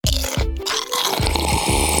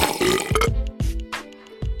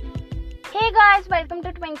guys, welcome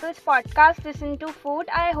to Twinkle's podcast, Listen to Food.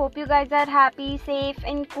 I hope you guys are happy, safe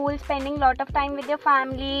and cool, spending a lot of time with your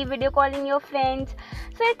family, video calling your friends.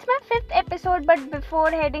 So it's my 5th episode, but before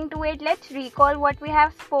heading to it, let's recall what we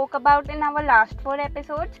have spoke about in our last 4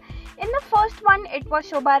 episodes. In the first one, it was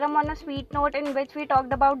Shobharam on a sweet note, in which we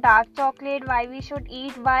talked about dark chocolate, why we should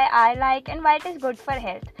eat, why I like and why it is good for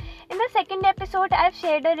health. In the second episode, I've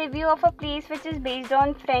shared a review of a place which is based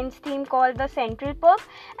on Friends theme called the Central Park,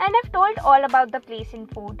 and I've told all about the place in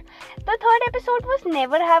food. The third episode was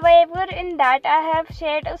Never Have I Ever. In that, I have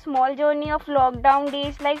shared a small journey of lockdown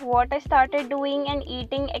days, like what I started doing and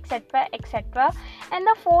eating, etc. etc. And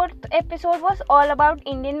the fourth episode was all about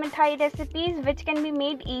Indian mithai recipes which can be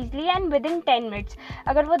made easily and within 10 minutes.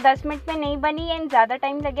 अगर वो 10 minute में नहीं बनी and ज़्यादा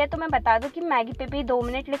time लग गया तो मैं बता दूँ कि मैगी पे भी 2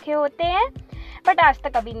 मिनट लिखे होते हैं, बट आज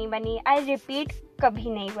तक कभी नहीं बनी. आई रिपीट, कभी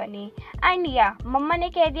नहीं बनी. एंड या मम्मा ने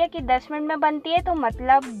कह दिया कि 10 मिनट में बनती है तो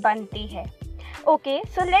मतलब बनती है. Okay,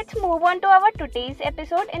 so let's move on to our today's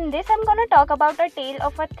episode. In this, I'm gonna talk about a tale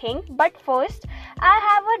of a thing. But first, I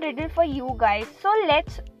have a riddle for you guys. So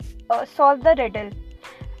let's solve the riddle.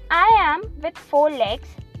 I am with 4 legs.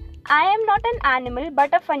 I am not an animal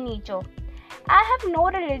but a furniture. I have no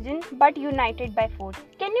religion but united by food.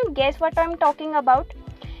 Can you guess what I'm talking about?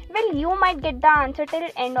 Well, you might get the answer till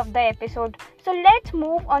end of the episode. So let's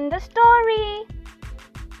move on the story.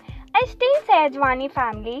 I stay in Sehjwani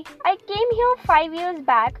family. I came here 5 years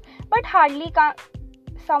back, but hardly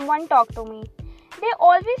someone talk to me. They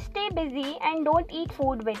always stay busy and don't eat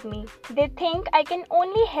food with me. They think I can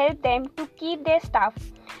only help them to keep their stuff.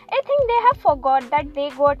 I think they have forgot that they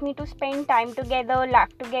got me to spend time together,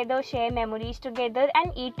 laugh together, share memories together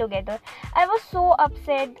and eat together. I was so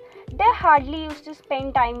upset. They hardly used to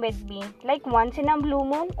spend time with me. Like once in a blue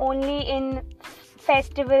moon, only in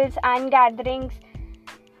festivals and gatherings.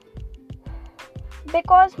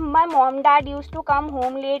 Because my mom dad used to come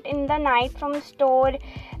home late in the night from store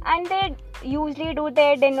and they usually do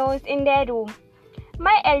their dinners in their room.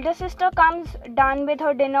 My elder sister comes done with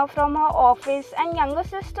her dinner from her office and younger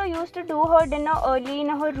sister used to do her dinner early in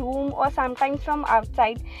her room or sometimes from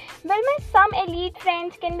outside. Well, my some elite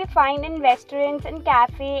friends can be found in restaurants and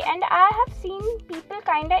cafe, and I have seen people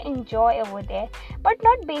kinda enjoy over there but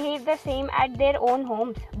not behave the same at their own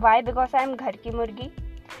homes. Why? Because I am ghar ki murgi.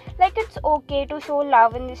 Like it's okay to show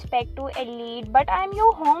love and respect to elite, but I'm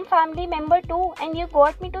your home family member too, and you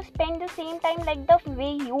got me to spend the same time like the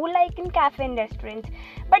way you like in cafe and restaurants.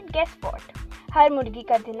 But guess what? हर मुर्गी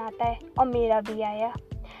का दिन आता है और मेरा भी आया.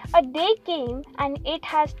 A day came and it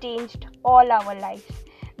has changed all our lives.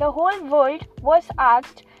 The whole world was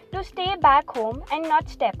asked to stay back home and not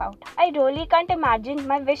step out. I really can't imagine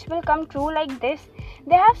my wish will come true like this.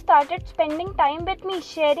 They have started spending time with me,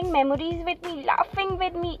 sharing memories with me, laughing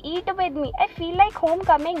with me, eat with me. I feel like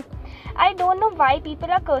homecoming. I don't know why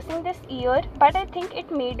people are cursing this year, but I think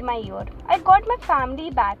it made my year. I got my family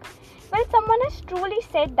back. Well, someone has truly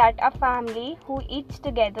said that a family who eats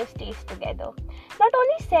together stays together. Not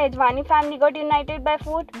only Sehjwani family got united by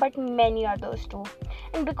food, but many others too.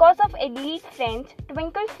 And because of elite friends,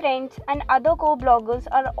 Twinkle friends and other co-bloggers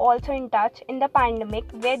are also in touch in the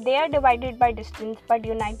pandemic, where they are divided by distance but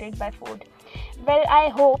united by food. Well, I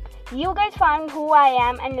hope you guys found who I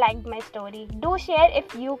am and liked my story. Do share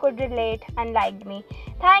if you could relate and liked me.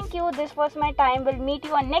 Thank you. This was my time. We'll meet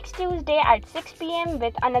you on next Tuesday at 6 p.m.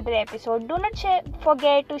 with another episode. Do not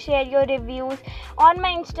forget to share your reviews on my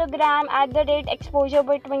Instagram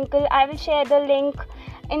 @exposure_by_twinkle. I will share the link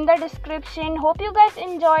in the description. Hope you guys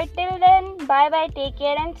enjoyed. Till then, bye bye, take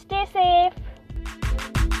care and stay safe.